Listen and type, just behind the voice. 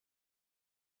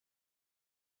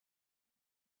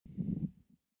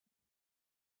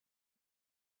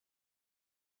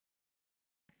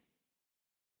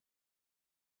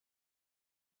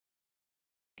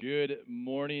Good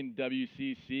morning,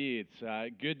 WCC.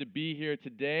 It's good to be here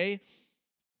today.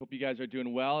 Hope you guys are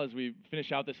doing well as we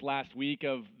finish out this last week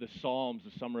of the Psalms,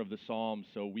 the summer of the Psalms,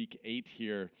 so week 8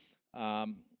 here.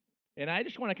 Um, and I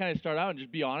just want to kind of start out and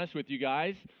just be honest with you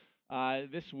guys.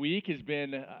 This week has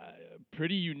been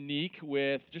pretty unique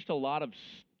with just a lot of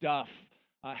stuff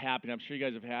happening. I'm sure you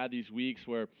guys have had these weeks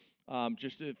where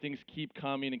things keep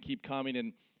coming and keep coming.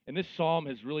 And this psalm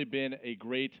has really been a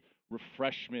great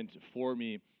refreshment for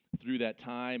me through that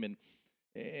time. And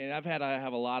I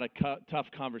have a lot of tough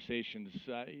conversations,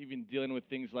 even dealing with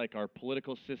things like our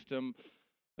political system.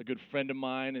 A good friend of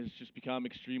mine has just become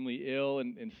extremely ill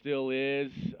and still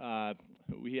is.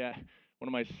 We had, one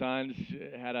of my sons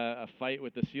had a fight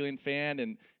with the ceiling fan,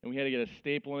 and we had to get a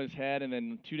staple in his head. And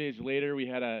then 2 days later, he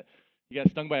got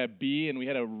stung by a bee, and we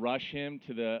had to rush him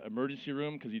to the emergency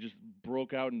room because he just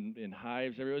broke out in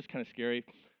hives everywhere. It was kind of scary.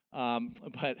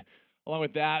 But along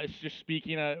with that, it's just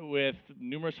speaking with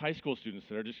numerous high school students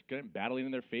that are just battling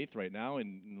in their faith right now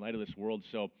in light of this world.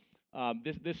 So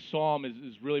this psalm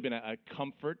has really been a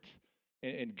comfort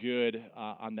and good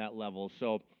on that level.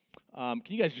 So can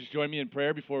you guys just join me in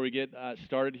prayer before we get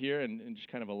started here and just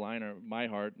kind of align my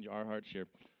heart and our hearts here?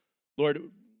 Lord,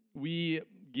 we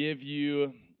give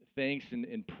you thanks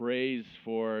and praise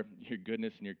for your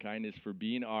goodness and your kindness, for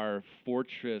being our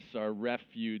fortress, our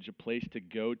refuge, a place to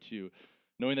go to,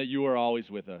 knowing that you are always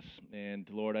with us. And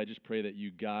Lord, I just pray that you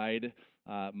guide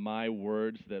my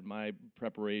words, that my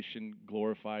preparation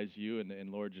glorifies you,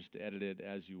 and Lord, just edit it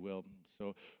as you will.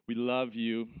 So we love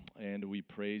you and we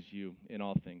praise you in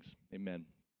all things. Amen.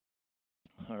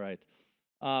 All right.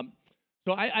 Um,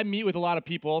 so I meet with a lot of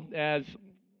people as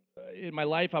in my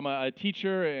life. I'm a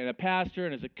teacher and a pastor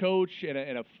and as a coach and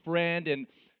a friend. And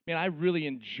man, I really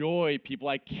enjoy people.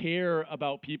 I care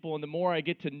about people. And the more I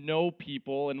get to know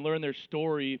people and learn their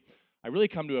story, I really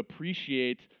come to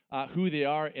appreciate who they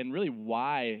are and really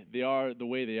why they are the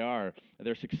way they are.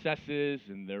 Their successes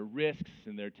and their risks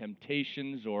and their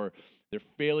temptations or their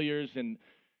failures. And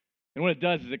what it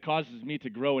does is it causes me to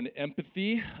grow in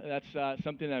empathy. That's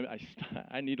something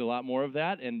I need a lot more of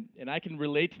that. And I can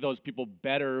relate to those people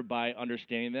better by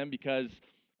understanding them because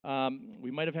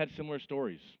we might have had similar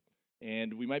stories.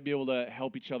 And we might be able to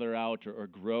help each other out or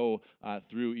grow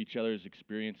through each other's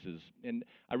experiences. And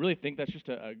I really think that's just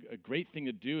a great thing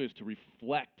to do is to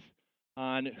reflect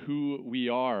on who we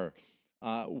are.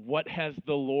 What has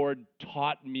the Lord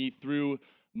taught me through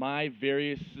my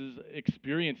various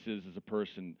experiences as a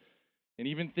person? And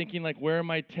even thinking like, where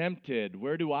am I tempted?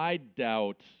 Where do I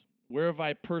doubt? Where have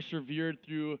I persevered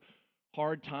through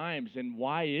hard times? And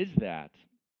why is that?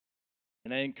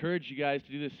 And I encourage you guys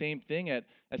to do the same thing at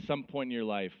some point in your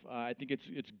life. I think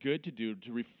it's good to do,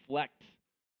 to reflect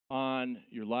on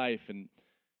your life. And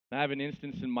I have an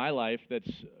instance in my life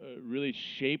that's really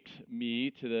shaped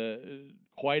me to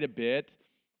quite a bit.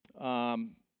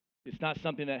 Um, it's not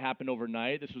something that happened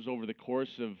overnight. This was over the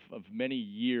course of many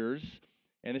years,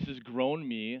 and this has grown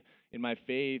me in my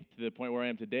faith to the point where I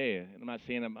am today. And I'm not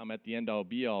saying I'm at the end all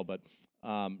be all, but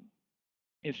um,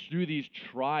 it's through these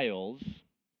trials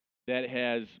that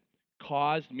has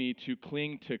caused me to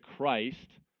cling to Christ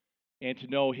and to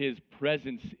know His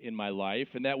presence in my life,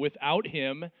 and that without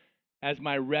Him as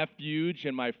my refuge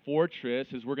and my fortress,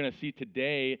 as we're going to see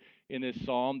today in this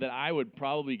psalm, that I would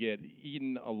probably get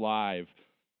eaten alive.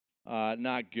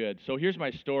 Not good. So here's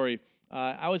my story.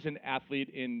 I was an athlete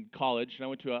in college, and I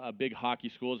went to a big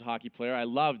hockey school as a hockey player. I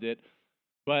loved it,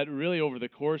 but really over the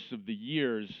course of the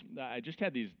years, I just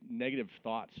had these negative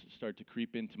thoughts start to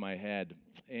creep into my head.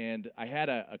 And I had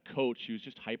a coach who was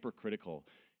just hypercritical,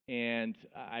 and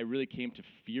I really came to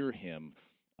fear him.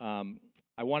 Um,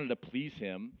 I wanted to please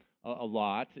him a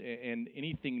lot, and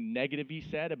anything negative he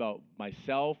said about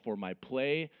myself or my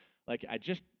play, like I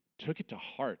just took it to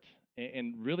heart,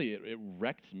 and really it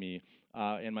wrecked me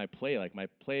in my play. Like my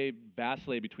play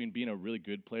vacillated between being a really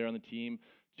good player on the team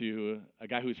to a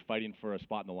guy who's fighting for a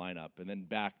spot in the lineup, and then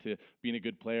back to being a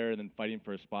good player and then fighting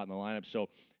for a spot in the lineup. So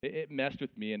it messed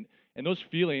with me, and those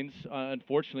feelings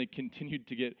unfortunately continued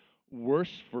to get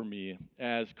worse for me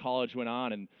as college went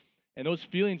on, and those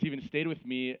feelings even stayed with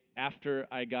me after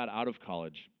I got out of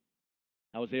college.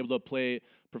 I was able to play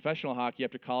professional hockey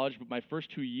after college, but my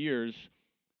first 2 years,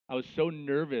 I was so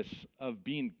nervous of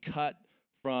being cut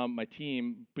from my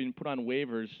team, being put on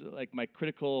waivers. Like my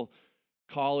critical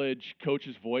college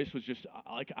coach's voice was just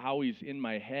like always in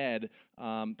my head,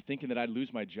 thinking that I'd lose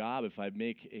my job if I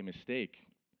make a mistake.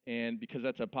 And because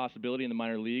that's a possibility in the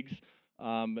minor leagues,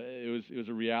 it was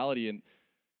a reality.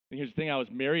 And here's the thing, I was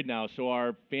married now, so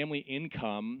our family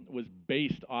income was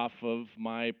based off of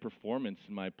my performance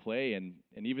and my play. And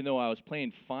even though I was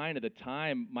playing fine at the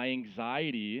time, my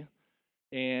anxiety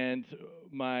and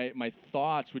my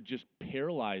thoughts would just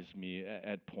paralyze me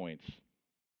at points.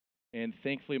 And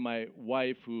thankfully, my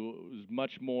wife, who was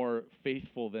much more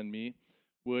faithful than me,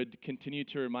 would continue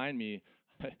to remind me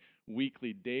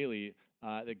weekly, daily,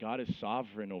 that God is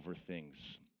sovereign over things,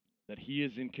 that He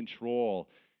is in control.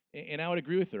 And I would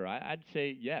agree with her. I'd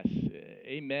say, yes,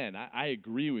 amen. I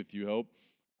agree with you, Hope.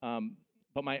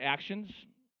 But my actions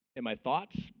and my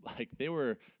thoughts, like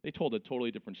they told a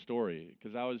totally different story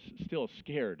because I was still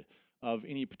scared of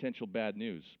any potential bad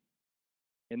news.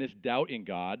 And this doubt in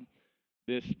God,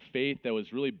 this faith that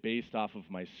was really based off of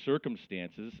my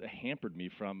circumstances, hampered me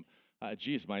from,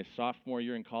 my sophomore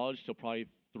year in college till probably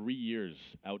 3 years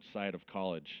outside of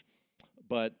college.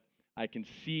 But I can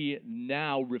see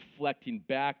now, reflecting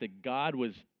back, that God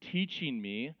was teaching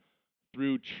me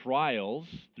through trials,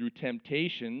 through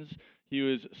temptations. He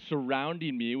was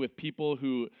surrounding me with people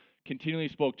who continually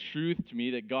spoke truth to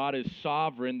me, that God is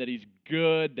sovereign, that He's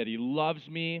good, that He loves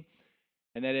me,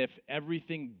 and that if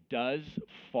everything does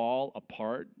fall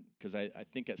apart, because I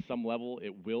think at some level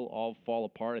it will all fall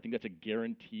apart, I think that's a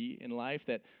guarantee in life,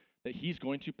 that He's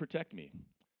going to protect me.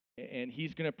 And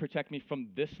He's going to protect me from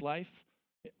this life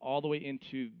all the way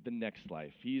into the next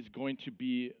life. He's going to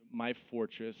be my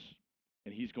fortress,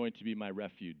 and He's going to be my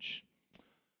refuge.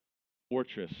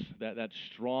 Fortress, that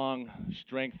strong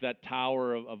strength, that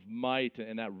tower of might,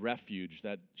 and that refuge,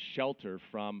 that shelter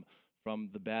from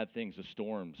the bad things, the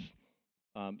storms.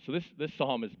 So this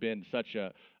psalm has been such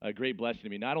a great blessing to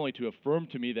me, not only to affirm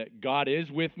to me that God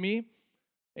is with me,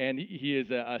 and He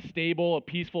is a stable, a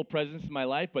peaceful presence in my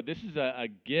life, but this is a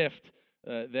gift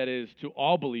that is to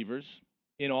all believers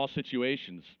in all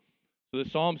situations. So the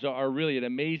Psalms are really an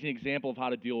amazing example of how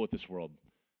to deal with this world,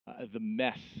 the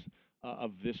mess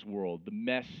of this world, the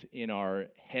mess in our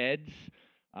heads,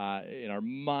 in our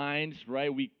minds,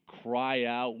 right? We cry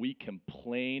out, we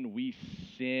complain, we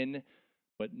sin,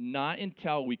 but not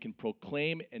until we can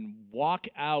proclaim and walk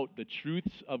out the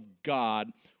truths of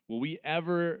God will we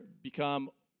ever become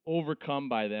overcome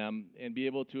by them and be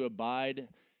able to abide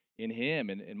in Him.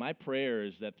 And my prayer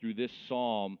is that through this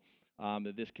psalm,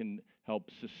 that this can help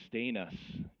sustain us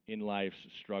in life's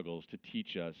struggles, to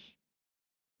teach us.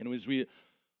 And as we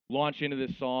launch into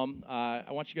this psalm,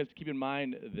 I want you guys to keep in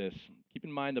mind this. Keep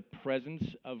in mind the presence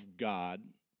of God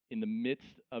in the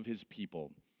midst of His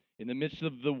people, in the midst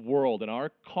of the world, and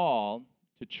our call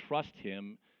to trust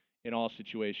Him in all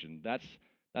situations. That's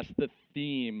the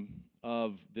theme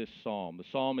of this psalm. The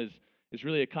psalm is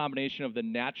really a combination of the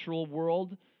natural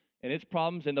world and its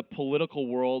problems and the political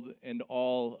world and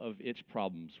all of its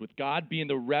problems, with God being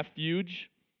the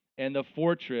refuge and the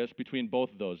fortress between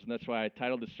both of those. And that's why I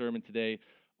titled the sermon today,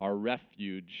 Our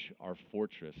Refuge, Our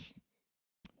Fortress.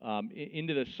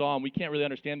 Into the psalm, we can't really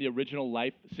understand the original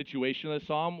life situation of the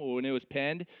psalm when it was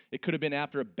penned. It could have been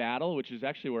after a battle, which is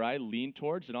actually where I lean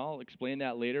towards, and I'll explain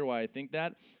that later why I think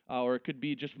that. Or it could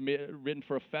be just written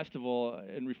for a festival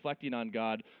and reflecting on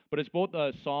God. But it's both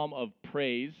a psalm of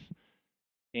praise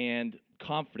and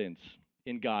confidence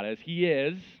in God, as He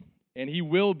is and He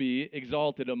will be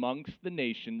exalted amongst the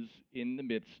nations in the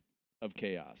midst of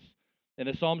chaos. And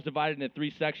the psalm's divided into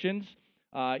 3 sections,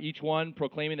 each one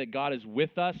proclaiming that God is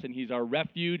with us and He's our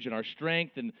refuge and our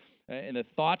strength. And the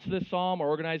thoughts of the psalm are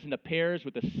organized into pairs,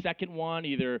 with the second one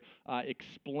either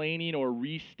explaining or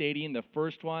restating the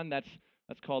first one. That's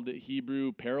called the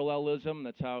Hebrew parallelism.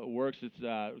 That's how it works.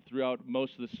 It's throughout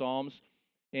most of the psalms.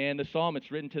 And the psalm,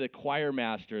 it's written to the choir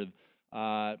master.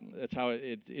 That's how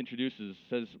it introduces. It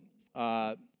says,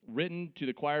 written to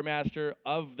the choir master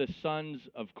of the sons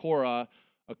of Korah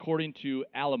according to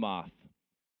Alamoth.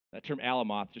 That term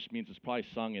Alamoth just means it's probably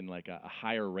sung in like a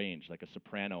higher range, like a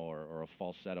soprano or a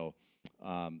falsetto.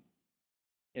 And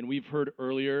we've heard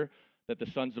earlier that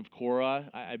the sons of Korah,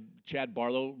 Chad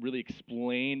Barlow really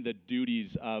explained the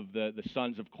duties of the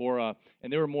sons of Korah,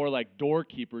 and they were more like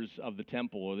doorkeepers of the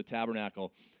temple or the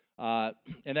tabernacle.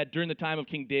 And that during the time of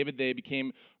King David, they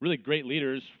became really great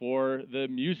leaders for the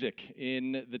music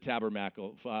in the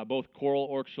tabernacle, both choral,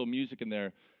 orchestral music in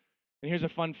there. And here's a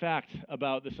fun fact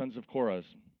about the sons of Korah.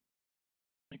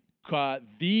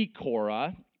 The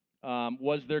Korah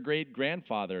was their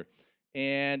great-grandfather.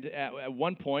 And at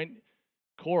one point,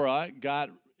 Korah got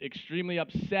extremely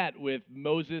upset with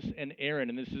Moses and Aaron,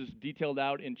 and this is detailed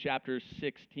out in chapter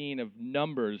 16 of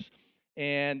Numbers.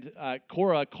 And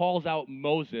Korah calls out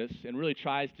Moses and really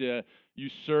tries to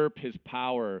usurp his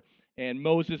power. And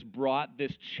Moses brought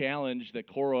this challenge that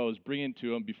Korah was bringing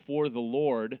to him before the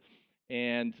Lord.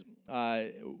 And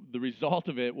the result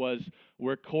of it was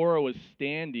where Korah was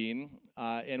standing,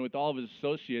 and with all of his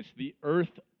associates, the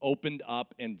earth opened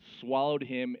up and swallowed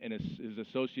him and his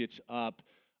associates up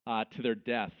to their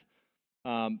death.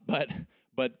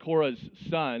 But Korah's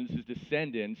sons, his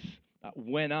descendants,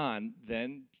 went on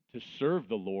then to serve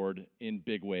the Lord in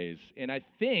big ways. And I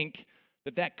think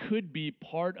that could be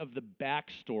part of the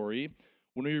backstory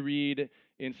when we read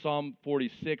in Psalm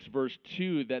 46, verse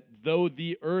 2, that though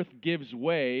the earth gives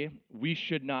way, we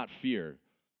should not fear.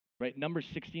 Right? Number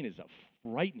 16 is a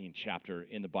frightening chapter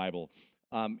in the Bible.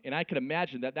 And I can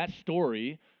imagine that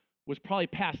story was probably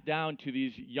passed down to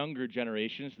these younger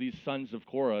generations, these sons of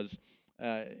Korah's,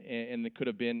 and it could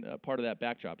have been a part of that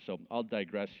backdrop. So I'll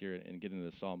digress here and get into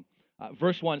the psalm.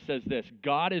 Verse 1 says this: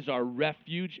 God is our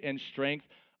refuge and strength,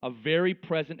 a very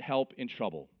present help in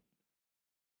trouble.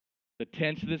 The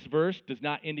tense of this verse does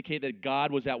not indicate that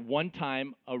God was at one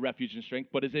time a refuge and strength,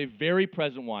 but is a very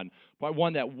present one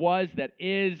that was, that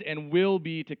is, and will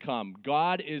be to come.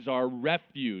 God is our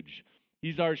refuge.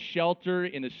 He's our shelter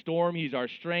in the storm. He's our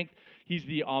strength. He's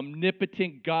the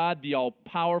omnipotent God, the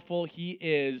all-powerful. He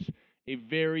is a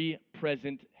very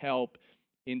present help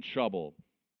in trouble.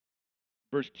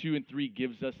 Verse 2 and 3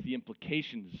 gives us the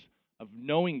implications of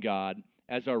knowing God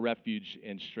as our refuge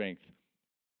and strength.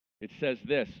 It says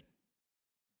this: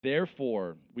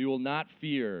 Therefore, we will not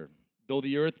fear, though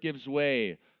the earth gives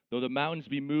way, though the mountains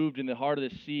be moved in the heart of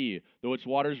the sea, though its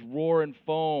waters roar and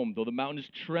foam, though the mountains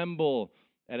tremble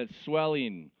at its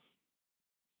swelling.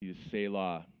 See,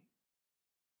 Selah.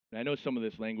 And I know some of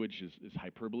this language is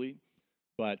hyperbole,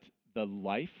 but the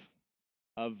life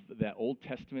of that Old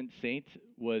Testament saint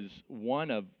was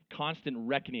one of constant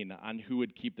reckoning on who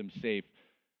would keep them safe.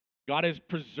 God has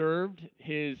preserved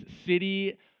his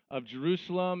city of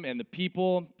Jerusalem and the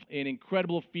people in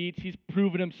incredible feats. He's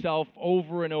proven himself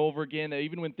over and over again that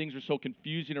even when things are so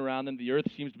confusing around them, the earth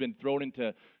seems to have been thrown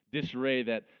into disarray,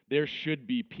 that there should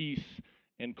be peace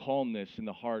and calmness in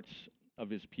the hearts of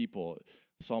his people.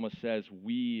 The psalmist says,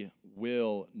 we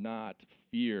will not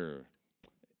fear.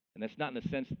 And that's not in the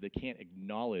sense that they can't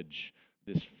acknowledge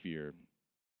this fear,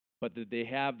 but that they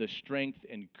have the strength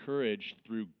and courage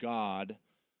through God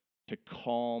to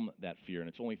calm that fear. And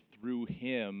it's only through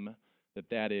him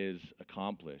that is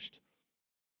accomplished.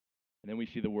 And then we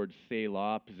see the word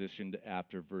Selah positioned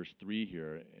after verse 3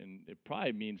 here. And it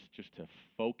probably means just to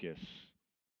focus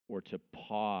or to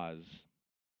pause.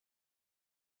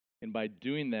 And by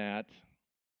doing that,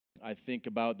 I think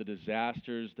about the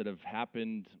disasters that have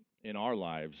happened in our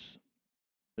lives,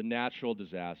 the natural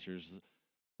disasters,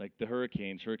 like the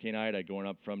hurricanes, Hurricane Ida going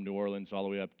up from New Orleans all the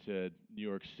way up to New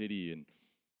York City, and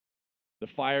the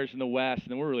fires in the West,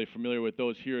 and we're really familiar with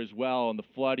those here as well, and the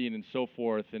flooding and so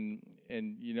forth. And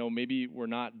you know, maybe we're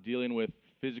not dealing with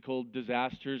physical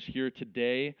disasters here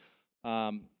today,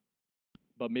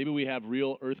 but maybe we have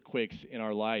real earthquakes in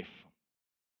our life,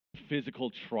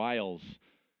 physical trials,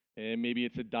 and maybe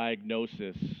it's a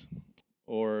diagnosis,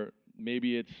 or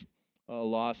maybe it's a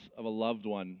loss of a loved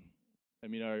one. I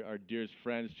mean, our dearest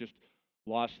friends just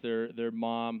lost their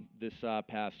mom this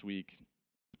past week.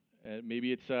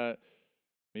 Maybe it's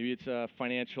a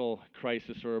financial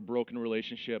crisis or a broken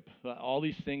relationship. All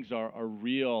these things are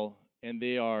real, and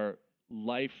they are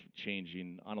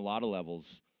life-changing on a lot of levels.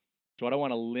 So I don't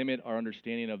want to limit our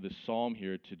understanding of this psalm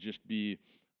here to just be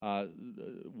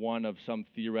one of some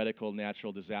theoretical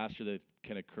natural disaster that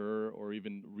can occur, or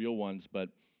even real ones, but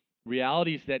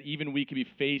realities that even we could be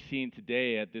facing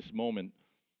today at this moment.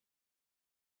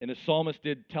 And the psalmist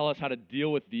did tell us how to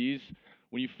deal with these.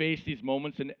 When you face these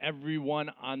moments, and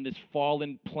everyone on this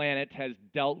fallen planet has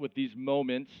dealt with these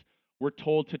moments, we're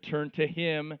told to turn to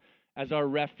him as our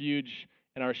refuge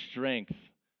and our strength,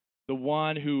 the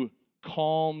one who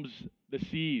calms the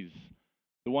seas,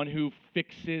 the one who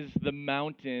fixes the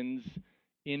mountains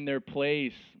in their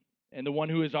place, and the one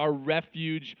who is our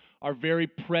refuge, our very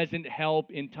present help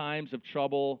in times of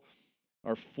trouble,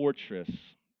 our fortress.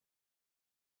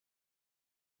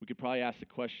 We could probably ask the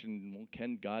question, well,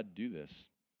 can God do this?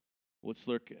 Let's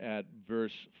look at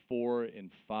verse 4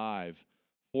 and 5.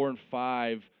 4 and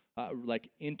 5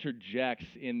 interjects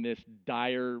in this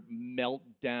dire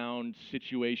meltdown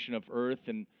situation of earth,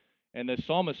 and the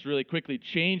psalmist really quickly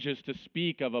changes to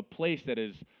speak of a place that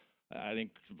is, I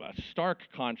think, a stark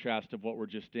contrast of what we're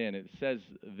just in. It says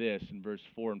this in verse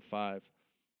 4 and 5.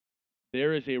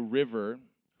 There is a river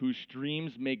whose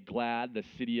streams make glad the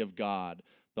city of God,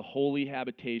 the holy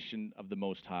habitation of the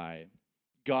Most High.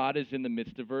 God is in the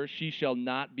midst of her. She shall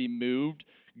not be moved.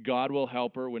 God will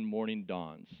help her when morning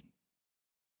dawns.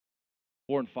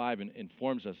 4 and 5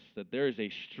 informs us that there is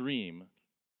a stream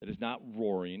that is not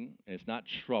roaring, and it's not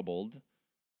troubled.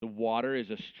 The water is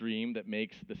a stream that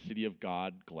makes the city of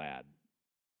God glad.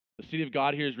 The city of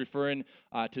God here is referring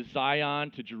to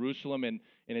Zion, to Jerusalem, and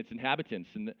its inhabitants.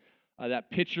 And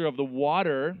that picture of the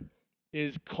water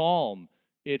is calm.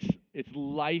 It's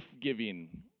life-giving.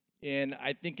 And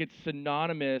I think it's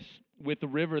synonymous with the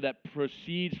river that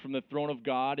proceeds from the throne of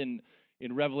God in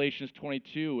Revelations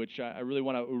 22, which I really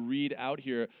want to read out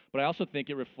here. But I also think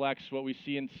it reflects what we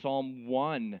see in Psalm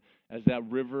 1 as that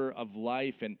river of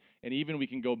life. And even we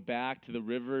can go back to the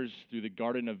rivers through the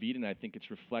Garden of Eden. I think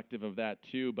it's reflective of that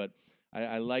too. But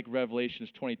I like Revelations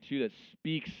 22 that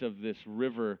speaks of this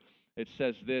river. It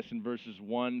says this in verses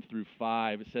 1 through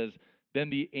 5. It says, "Then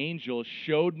the angel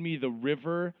showed me the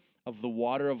river of the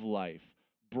water of life,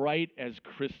 bright as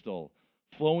crystal,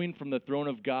 flowing from the throne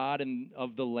of God and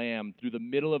of the Lamb through the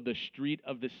middle of the street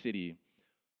of the city.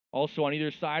 Also on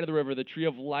either side of the river, the tree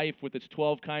of life with its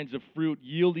 12 kinds of fruit,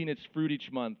 yielding its fruit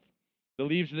each month. The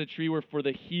leaves of the tree were for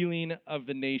the healing of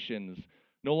the nations.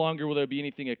 No longer will there be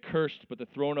anything accursed, but the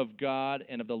throne of God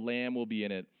and of the Lamb will be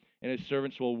in it, and his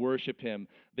servants will worship him.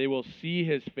 They will see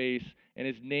his face, and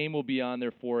his name will be on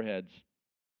their foreheads.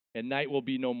 And night will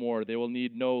be no more. They will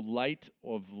need no light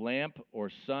of lamp or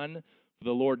sun, for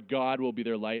the Lord God will be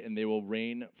their light, and they will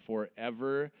reign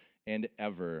forever and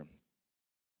ever."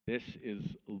 This is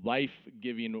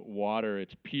life-giving water.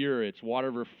 It's pure. It's water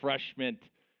of refreshment.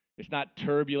 It's not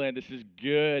turbulent. This is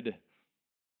good.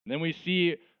 And then we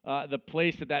see the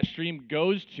place that stream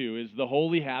goes to is the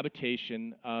holy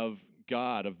habitation of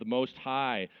God, of the Most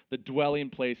High, the dwelling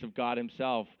place of God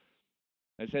himself.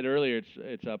 I said earlier,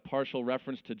 it's a partial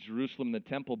reference to Jerusalem, the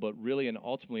temple, but really and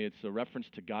ultimately it's a reference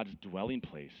to God's dwelling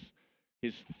place,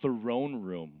 his throne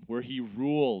room, where he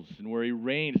rules and where he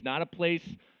reigns, not a place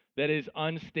that is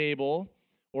unstable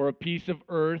or a piece of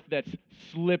earth that's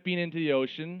slipping into the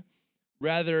ocean.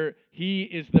 Rather, he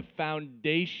is the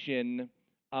foundation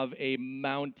of a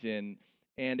mountain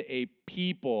and a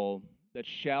people that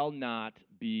shall not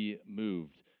be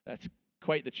moved. That's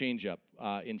quite the change up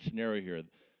in scenario here.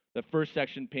 The first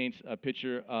section paints a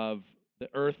picture of the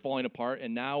earth falling apart,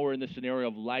 and now we're in the scenario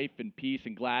of life and peace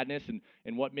and gladness,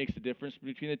 and what makes the difference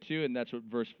between the two, and that's what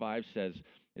verse 5 says.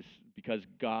 It's because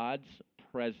God's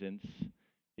presence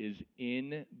is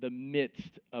in the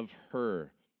midst of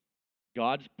her.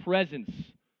 God's presence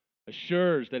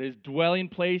assures that his dwelling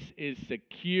place is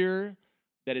secure,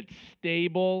 that it's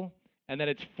stable, and that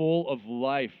it's full of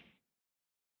life.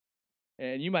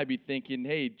 And you might be thinking,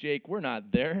 hey, Jake, we're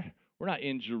not there. We're not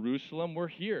in Jerusalem. We're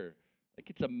here. Like,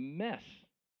 it's a mess.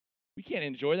 We can't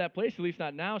enjoy that place, at least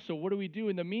not now. So what do we do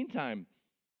in the meantime?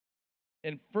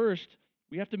 And first,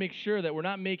 we have to make sure that we're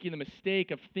not making the mistake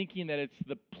of thinking that it's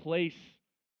the place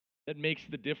that makes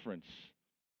the difference.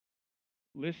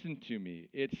 Listen to me.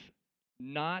 It's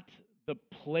not the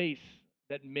place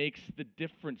that makes the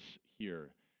difference here.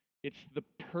 It's the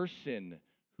person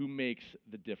who makes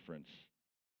the difference.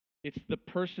 It's the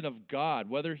person of God,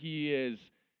 whether he is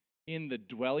in the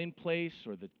dwelling place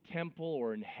or the temple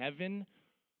or in heaven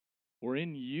or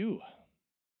in you.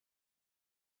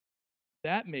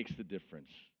 That makes the difference.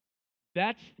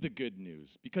 That's the good news.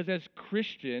 Because as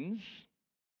Christians,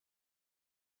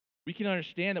 we can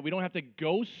understand that we don't have to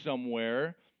go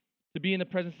somewhere to be in the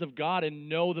presence of God and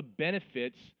know the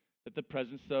benefits that the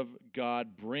presence of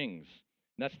God brings.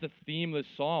 And that's the theme of the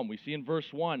psalm. We see in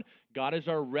verse 1, God is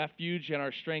our refuge and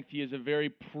our strength. He is a very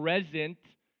present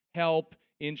help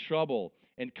in trouble.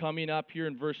 And coming up here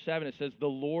in verse 7, it says, the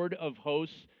Lord of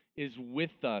hosts is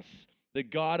with us. The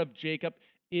God of Jacob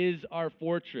is our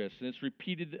fortress. And it's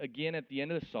repeated again at the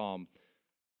end of the psalm.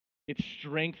 It's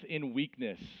strength in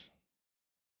weakness.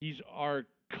 He's our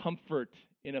comfort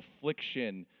in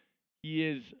affliction. He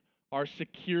is our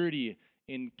security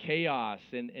in chaos,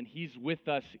 and he's with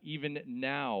us even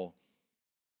now.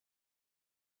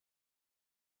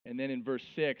 And then in verse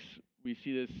 6, we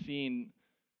see this scene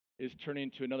is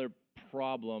turning to another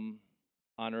problem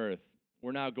on earth.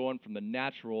 We're now going from the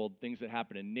natural things that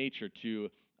happen in nature to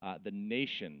the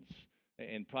nations,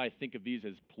 and probably think of these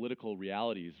as political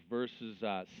realities. Verses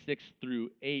 6 through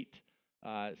 8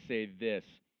 say this: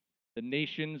 the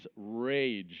nations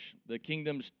rage, the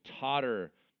kingdoms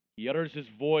totter. He utters his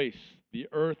voice, the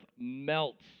earth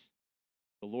melts.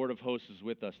 The Lord of hosts is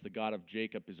with us, the God of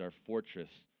Jacob is our fortress.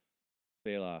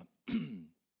 Selah.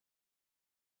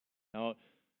 Now,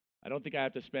 I don't think I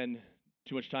have to spend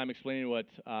too much time explaining what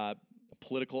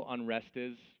political unrest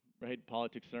is, right?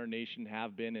 Politics in our nation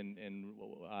have been and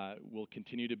will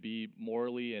continue to be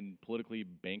morally and politically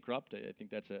bankrupt. I think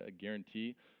that's a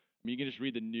guarantee. I mean, you can just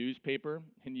read the newspaper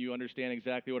and you understand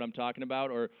exactly what I'm talking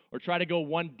about, or try to go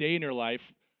one day in your life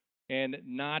and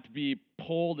not be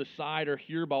pulled aside or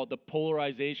hear about the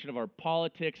polarization of our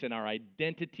politics and our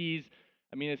identities.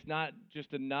 I mean, it's not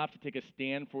just enough to take a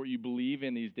stand for what you believe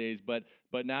in these days, but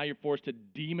now you're forced to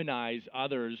demonize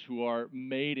others who are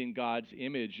made in God's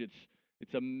image.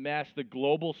 It's a mess. The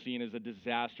global scene is a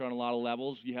disaster on a lot of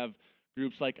levels. You have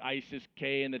groups like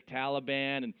ISIS-K and the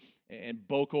Taliban and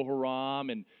Boko Haram,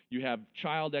 and you have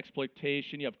child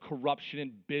exploitation, you have corruption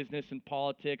in business and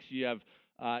politics, you have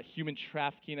human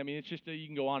trafficking. I mean, it's just, you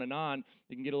can go on and on.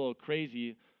 It can get a little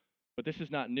crazy, but this is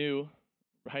not new,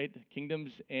 right?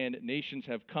 Kingdoms and nations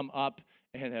have come up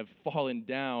and have fallen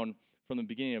down from the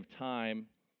beginning of time.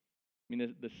 I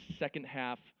mean, the second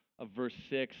half of verse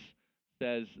 6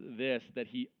 says this, that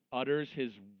he utters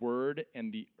his word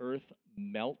and the earth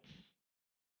melts.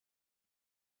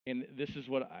 And this is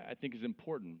what I think is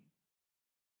important.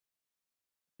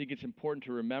 I think it's important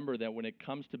to remember that when it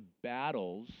comes to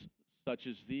battles such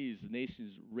as these, the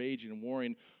nations raging and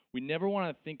warring, we never want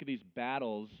to think of these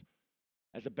battles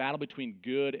as a battle between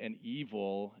good and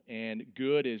evil, and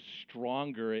good is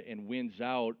stronger and wins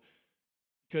out,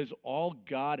 because all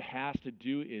God has to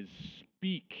do is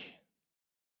speak,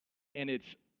 and it's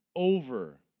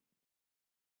over.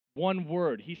 One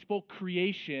word. He spoke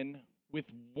creation with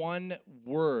one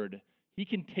word. He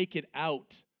can take it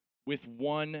out with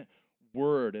one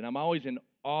word. And I'm always in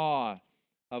awe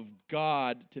of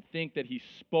God to think that he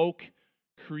spoke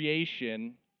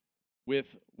creation with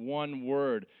one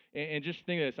word. And just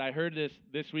think of this. I heard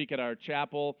this week at our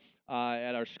chapel,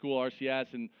 at our school, RCS,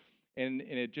 and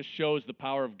it just shows the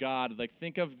power of God. Like,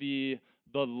 think of the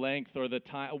length or the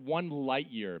time, 1 light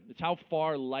year. It's how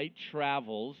far light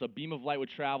travels. A beam of light would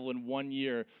travel in 1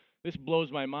 year. This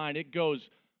blows my mind. It goes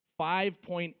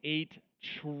 5.8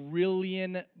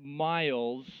 trillion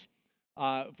miles.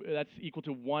 That's equal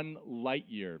to 1 light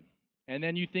year. And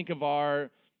then you think of our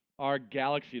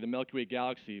galaxy, the Milky Way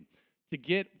galaxy. To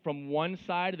get from one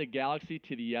side of the galaxy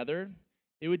to the other,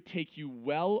 it would take you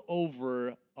well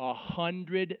over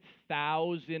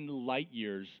 100,000 light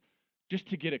years just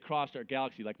to get across our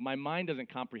galaxy. Like, my mind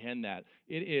doesn't comprehend that.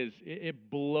 It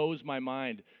blows my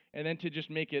mind. And then to just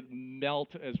make it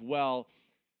melt as well,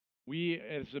 we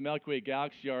as the Milky Way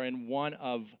galaxy are in one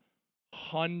of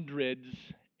hundreds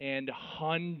and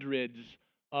hundreds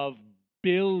of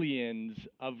billions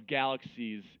of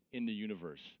galaxies in the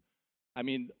universe. I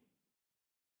mean,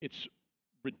 it's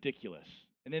ridiculous.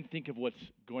 And then think of what's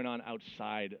going on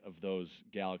outside of those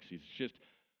galaxies. It's just,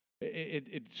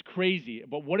 it's crazy.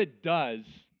 But what it does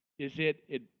is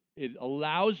it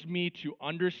allows me to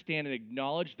understand and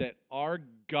acknowledge that our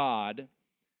God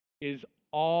is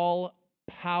all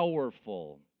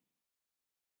powerful.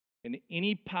 And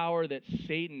any power that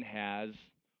Satan has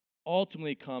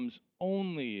ultimately comes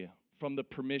only from the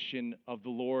permission of the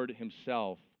Lord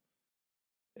himself.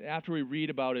 After we read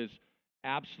about his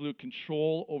absolute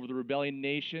control over the rebellion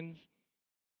nations,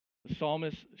 the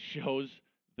psalmist shows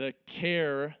the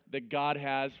care that God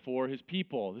has for his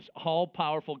people. This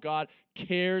all-powerful God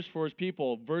cares for his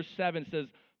people. Verse 7 says,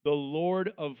 "The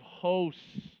Lord of hosts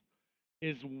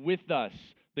is with us.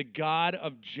 The God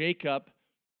of Jacob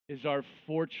is our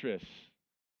fortress."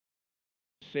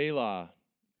 Selah.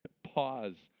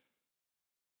 Pause.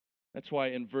 That's why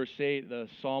in verse 8, the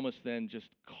psalmist then just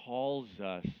calls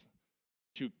us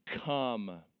to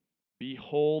come.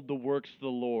 Behold the works of the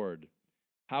Lord,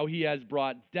 how he has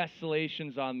brought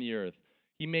desolations on the earth.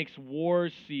 He makes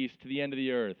wars cease to the end of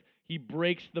the earth. He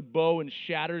breaks the bow and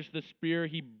shatters the spear.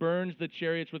 He burns the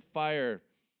chariots with fire.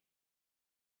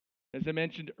 As I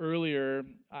mentioned earlier,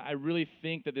 I really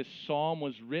think that this psalm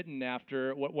was written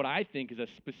after what I think is a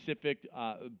specific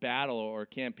battle or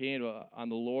campaign on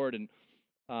the Lord. And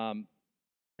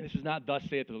this is not "Thus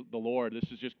saith the Lord."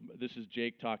 This is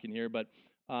Jake talking here. But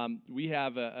we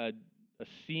have a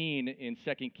scene in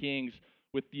 2 Kings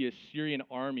with the Assyrian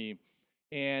army.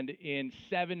 And in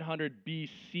 700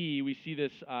 BC, we see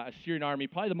this Assyrian army,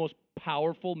 probably the most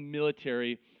powerful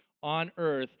military on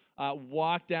earth,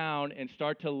 walk down and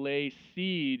start to lay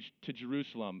siege to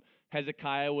Jerusalem.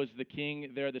 Hezekiah was the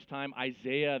king there at this time.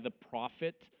 Isaiah the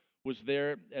prophet was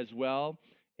there as well.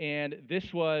 And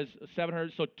this was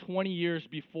 700, so 20 years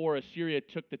before Assyria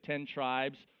took the 10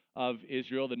 tribes of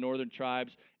Israel, the northern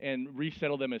tribes, and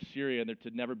resettled them as Syria, and they're to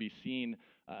never be seen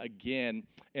again.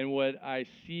 And what I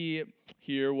see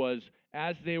here was,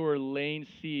 as they were laying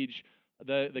siege,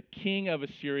 the king of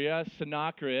Assyria,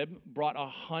 Sennacherib, brought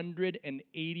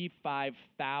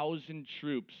 185,000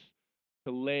 troops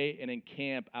to lay and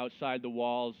encamp outside the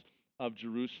walls of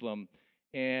Jerusalem.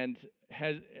 And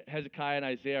Hezekiah and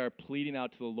Isaiah are pleading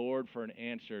out to the Lord for an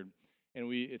answer.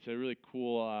 And it's a really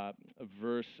cool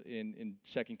verse in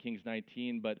 2 Kings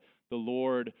 19. But the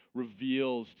Lord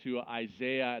reveals to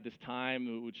Isaiah at this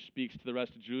time, which speaks to the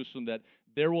rest of Jerusalem, that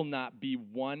there will not be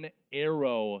one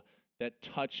arrow that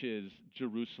touches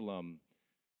Jerusalem.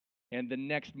 And the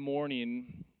next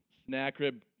morning,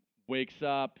 Sennacherib wakes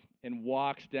up and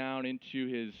walks down into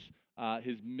his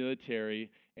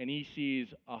military, and he sees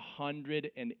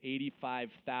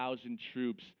 185,000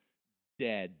 troops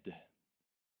dead.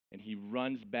 And he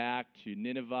runs back to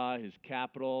Nineveh, his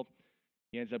capital.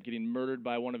 He ends up getting murdered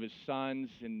by one of his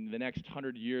sons. In the next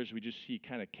 100 years, we just see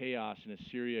kind of chaos in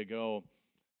Assyria go,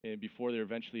 and before they're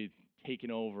eventually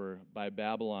taken over by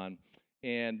Babylon.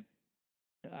 And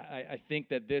I think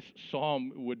that this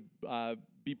psalm would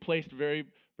be placed very,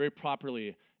 very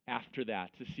properly after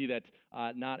that, to see that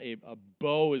not a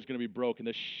bow is going to be broken,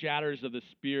 the shatters of the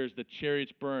spears, the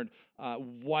chariots burned,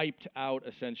 wiped out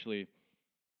essentially.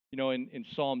 You know, in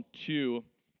Psalm 2,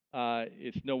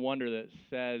 it's no wonder that it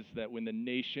says that when the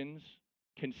nations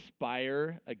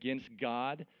conspire against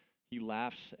God, he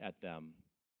laughs at them.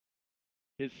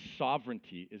 His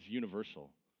sovereignty is universal.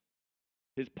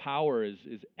 His power is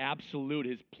absolute.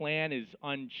 His plan is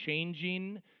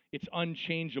unchanging. It's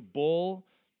unchangeable.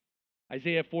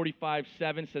 Isaiah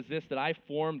 45:7 says this, that I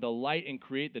form the light and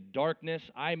create the darkness.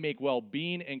 I make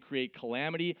well-being and create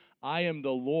calamity. I am the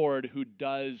Lord who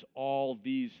does all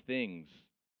these things.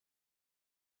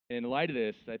 In light of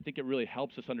this, I think it really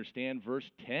helps us understand verse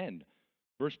 10.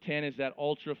 Verse 10 is that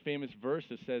ultra-famous verse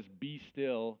that says, be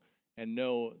still and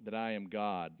know that I am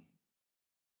God.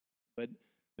 But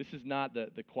this is not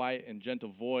the quiet and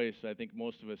gentle voice I think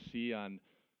most of us see on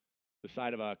the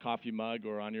side of a coffee mug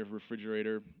or on your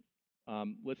refrigerator.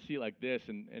 Let's see it like this,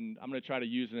 and I'm going to try to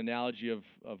use an analogy of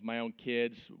my own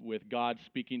kids with God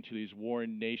speaking to these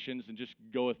warring nations, and just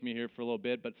go with me here for a little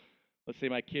bit. But let's say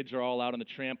my kids are all out on the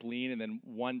trampoline, and then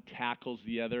one tackles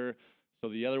the other. So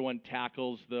the other one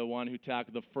tackles the one who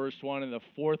tackled the first one, and the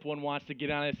fourth one wants to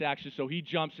get on this action, so he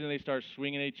jumps in, and they start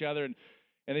swinging at each other, and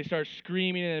they start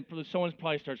screaming, and someone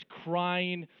probably starts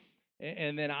crying,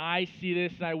 and then I see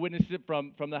this, and I witness it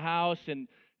from the house, and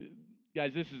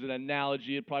guys, this is an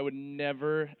analogy. It probably would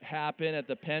never happen at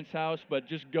the Pence house, but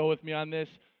just go with me on this.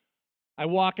 I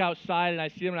walk outside, and I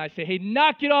see them, and I say, hey,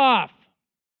 knock it off.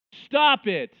 Stop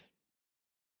it.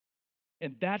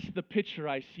 And that's the picture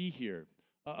I see here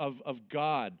of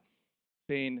God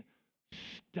saying,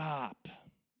 stop.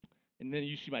 And then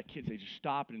you see my kids, they just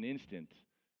stop in an instant,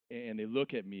 and they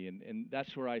look at me, and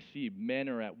that's where I see men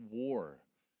are at war.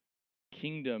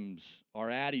 Kingdoms are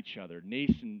at each other.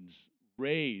 Nations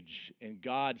rage, and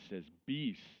God says,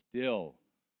 be still.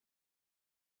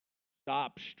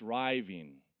 Stop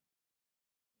striving.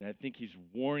 And I think he's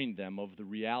warning them of the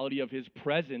reality of his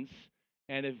presence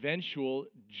and eventual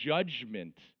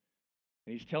judgment.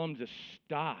 And he's telling them to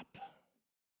stop.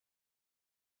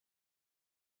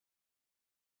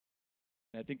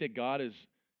 And I think that God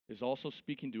is also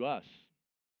speaking to us.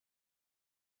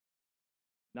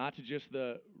 Not to just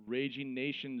the raging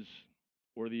nations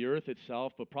or the earth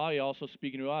itself, but probably also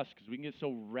speaking to us, because we can get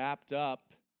so wrapped up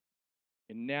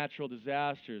in natural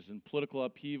disasters and political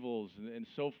upheavals and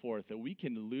so forth that we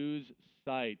can lose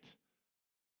sight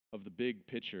of the big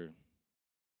picture.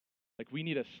 Like, we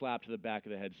need a slap to the back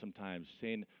of the head sometimes,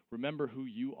 saying, remember who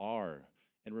you are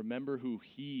and remember who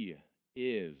he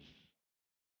is.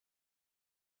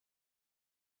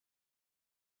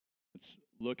 Let's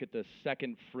look at the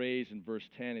second phrase in verse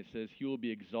 10. It says, he will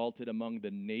be exalted among the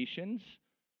nations,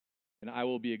 and I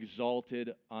will be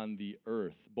exalted on the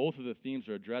earth. Both of the themes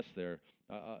are addressed there.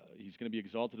 He's going to be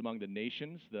exalted among the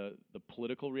nations, the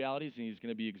political realities, and he's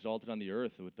going to be exalted on the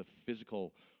earth with the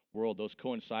physical world. Those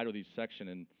coincide with each section.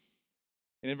 And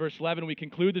in verse 11, we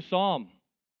conclude the psalm.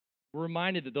 We're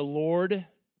reminded that the Lord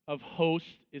of hosts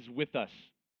is with us.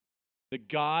 The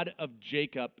God of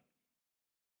Jacob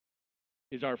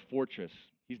is our fortress.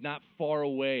 He's not far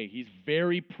away. He's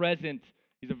very present.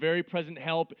 He's a very present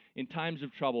help in times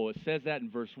of trouble. It says that in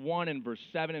verse 1 and verse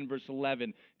 7 and verse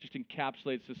 11. Just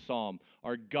encapsulates the psalm.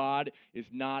 Our God is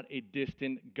not a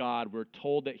distant God. We're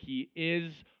told that he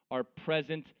is our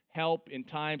present help in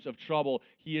times of trouble.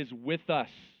 He is with us.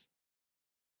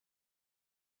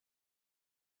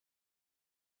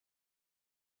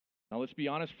 Now let's be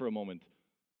honest for a moment.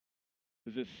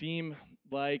 Does it seem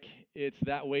like it's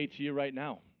that way to you right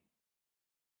now?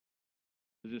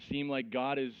 Does it seem like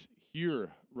God is here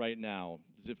right now?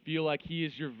 Does it feel like he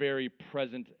is your very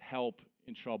present help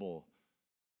in trouble?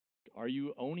 Are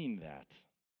you owning that?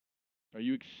 Are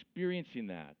you experiencing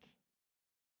that?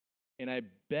 And I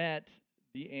bet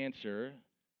the answer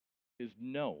is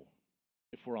no,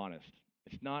 if we're honest.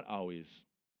 It's not always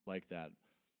like that.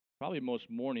 Probably most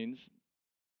mornings,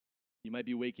 You might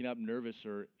be waking up nervous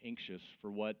or anxious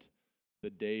for what the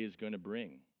day is going to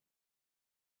bring.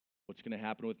 What's going to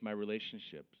happen with my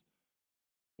relationships?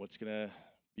 What's going to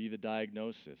be the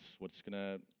diagnosis? What's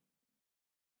going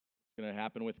to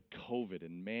happen with COVID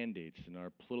and mandates in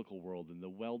our political world and the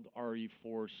Weld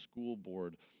RE4 school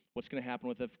board? What's going to happen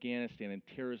with Afghanistan and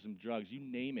terrorism, drugs? You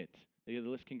name it. The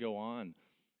list can go on.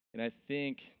 And I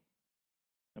think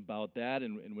about that,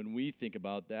 and when we think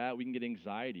about that, we can get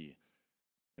anxiety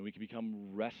and we can become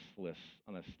restless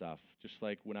on this stuff, just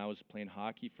like when I was playing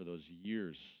hockey for those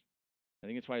years. I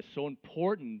think that's why it's so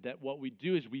important that what we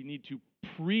do is we need to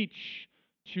preach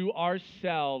to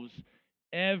ourselves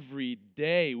every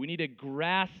day. We need to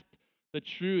grasp the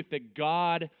truth that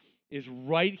God is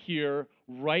right here,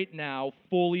 right now,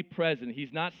 fully present.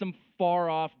 He's not some far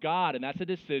off God, and that's a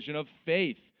decision of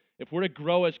faith. If we're to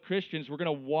grow as Christians, we're going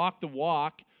to walk the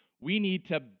walk. We need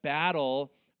to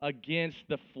battle against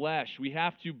the flesh. We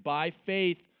have to, by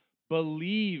faith,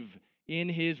 believe in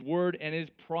His word and His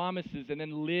promises, and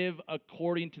then live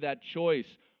according to that choice.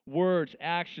 Words,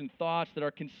 action, thoughts that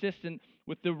are consistent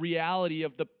with the reality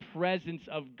of the presence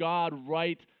of God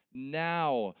right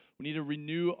now. We need to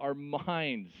renew our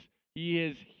minds. He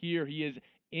is here. He is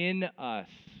in us.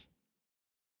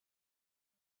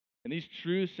 And these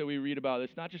truths that we read about,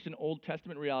 it's not just an Old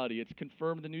Testament reality. It's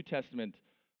confirmed in the New Testament.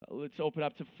 Let's open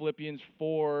up to Philippians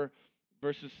 4,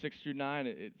 verses 6 through 9.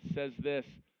 It says this.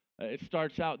 It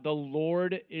starts out, the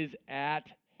Lord is at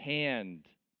hand.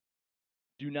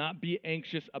 Do not be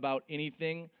anxious about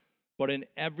anything, but in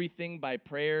everything by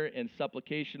prayer and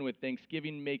supplication with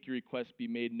thanksgiving, make your requests be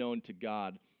made known to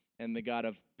God. And the God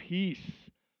of peace,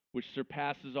 which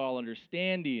surpasses all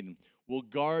understanding, will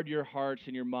guard your hearts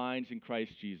and your minds in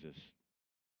Christ Jesus.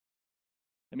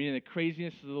 I mean, in the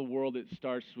craziness of the world, it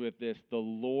starts with this, the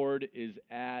Lord is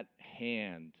at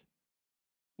hand.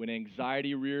 When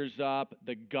anxiety rears up,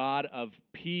 the God of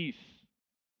peace,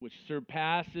 which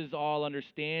surpasses all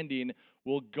understanding,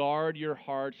 will guard your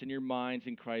hearts and your minds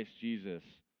in Christ Jesus.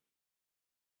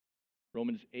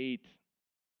 Romans 8,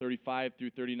 35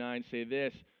 through 39 say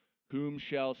this, whom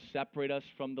shall separate us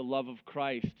from the love of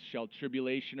Christ? Shall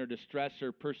tribulation or distress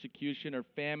or persecution or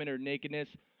famine or nakedness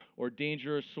or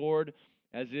danger or sword?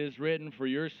 As it is written, for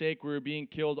your sake we are being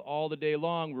killed all the day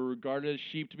long. We're regarded as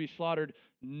sheep to be slaughtered.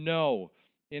 No.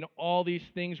 In all these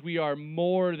things we are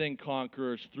more than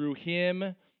conquerors through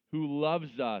Him who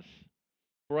loves us.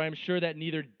 For I am sure that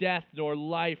neither death, nor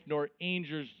life, nor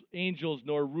angels,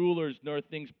 nor rulers, nor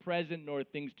things present, nor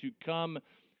things to come,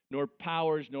 nor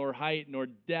powers, nor height, nor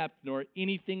depth, nor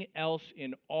anything else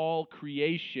in all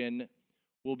creation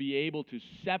will be able to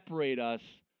separate us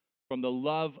from the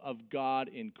love of God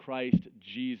in Christ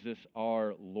Jesus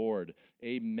our Lord.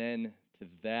 Amen to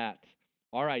that.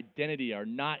 Our identity are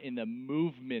not in the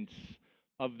movements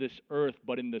of this earth,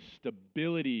 but in the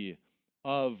stability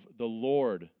of the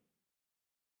Lord.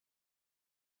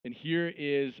 And here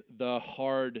is the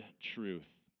hard truth.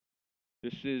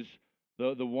 This is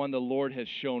the one the Lord has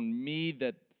shown me,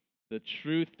 that the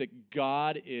truth that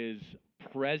God is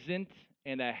present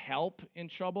and a help in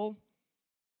trouble,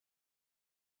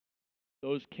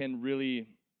 that can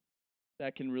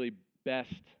really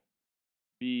best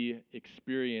be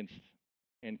experienced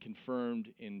and confirmed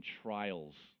in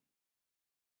trials.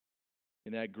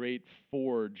 In that great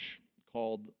forge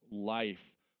called life,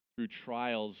 through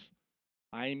trials,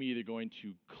 I am either going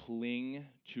to cling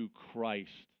to Christ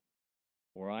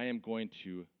or I am going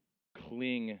to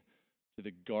cling to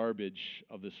the garbage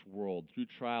of this world. Through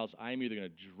trials, I am either going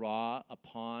to draw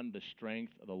upon the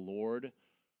strength of the Lord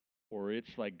or it's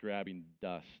like grabbing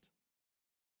dust.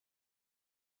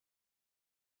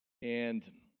 And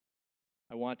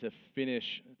I want to finish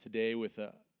today with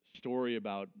a story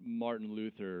about Martin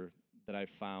Luther that I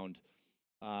found.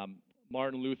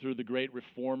 Martin Luther, the great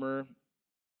reformer,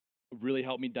 really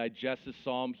helped me digest the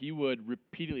psalm. He would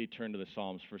repeatedly turn to the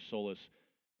Psalms for solace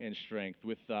and strength.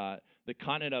 With the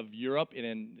continent of Europe in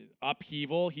an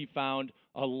upheaval, he found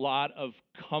a lot of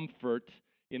comfort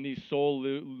in these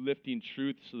soul-lifting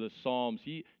truths of the Psalms.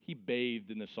 He bathed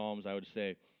in the Psalms, I would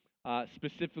say.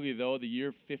 Specifically, though, the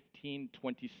year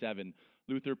 1527,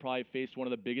 Luther probably faced one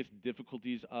of the biggest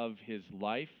difficulties of his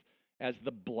life as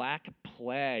the Black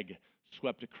Plague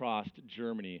swept across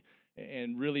Germany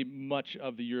and really much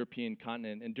of the European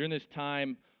continent. And during this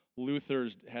time, Luther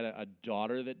had a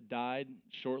daughter that died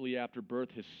shortly after birth.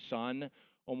 His son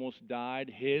almost died.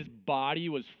 His body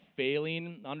was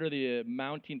failing under the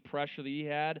mounting pressure that he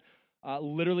had.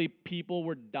 Literally, people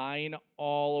were dying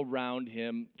all around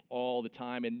him all the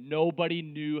time, and nobody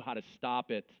knew how to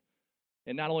stop it.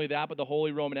 And not only that, but the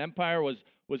Holy Roman Empire was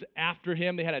after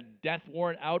him. They had a death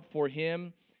warrant out for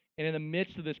him. And in the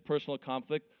midst of this personal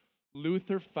conflict,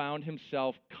 Luther found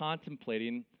himself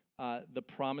contemplating the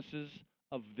promises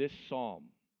of this psalm,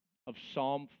 of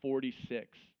Psalm 46,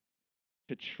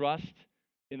 to trust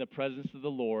in the presence of the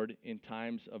Lord in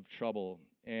times of trouble.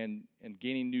 And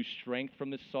gaining new strength from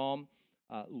this psalm,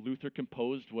 Luther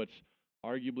composed what's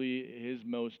arguably his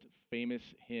most famous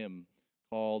hymn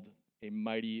called A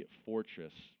Mighty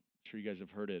Fortress. I'm sure you guys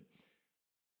have heard it.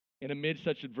 And amid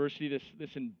such adversity, this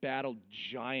embattled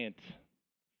giant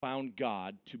found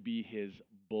God to be his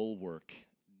bulwark,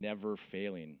 never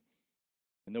failing.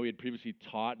 And though he had previously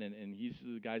taught, and he's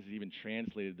the guys that even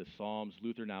translated the Psalms,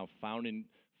 Luther now finds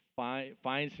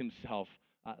himself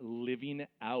living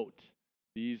out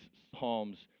these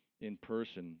Psalms in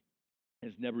person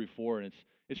as never before. And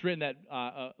it's written that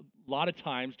a lot of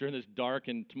times during this dark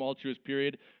and tumultuous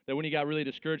period, that when he got really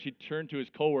discouraged, he'd turn to his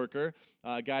coworker,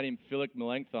 a guy named Philip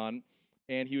Melanchthon,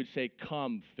 and he would say,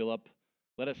 "Come, Philip,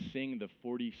 let us sing the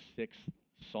 46th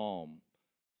Psalm."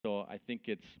 So I think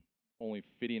it's only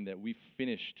fitting that we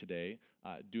finish today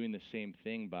doing the same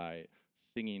thing by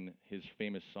singing his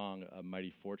famous song, A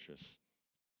Mighty Fortress.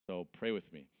 So pray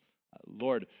with me.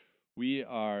 Lord, we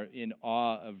are in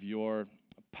awe of your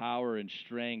power and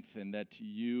strength, and that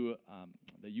you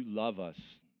love us,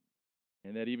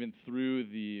 and that even through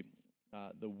the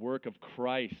work of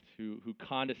Christ, who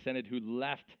condescended, who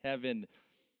left heaven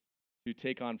to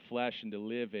take on flesh and to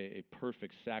live a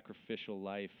perfect sacrificial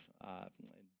life,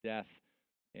 death,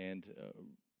 and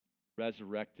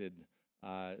resurrected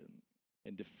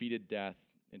and defeated death,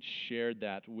 and shared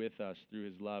that with us through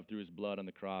his love, through his blood on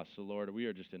the cross. So, Lord, we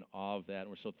are just in awe of that, and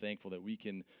we're so thankful that we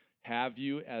can have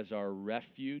you as our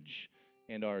refuge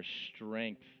and our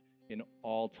strength in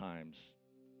all times.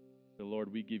 So,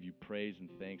 Lord, we give you praise and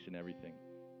thanks in everything.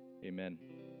 Amen.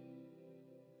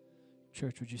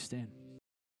 Church, would you stand?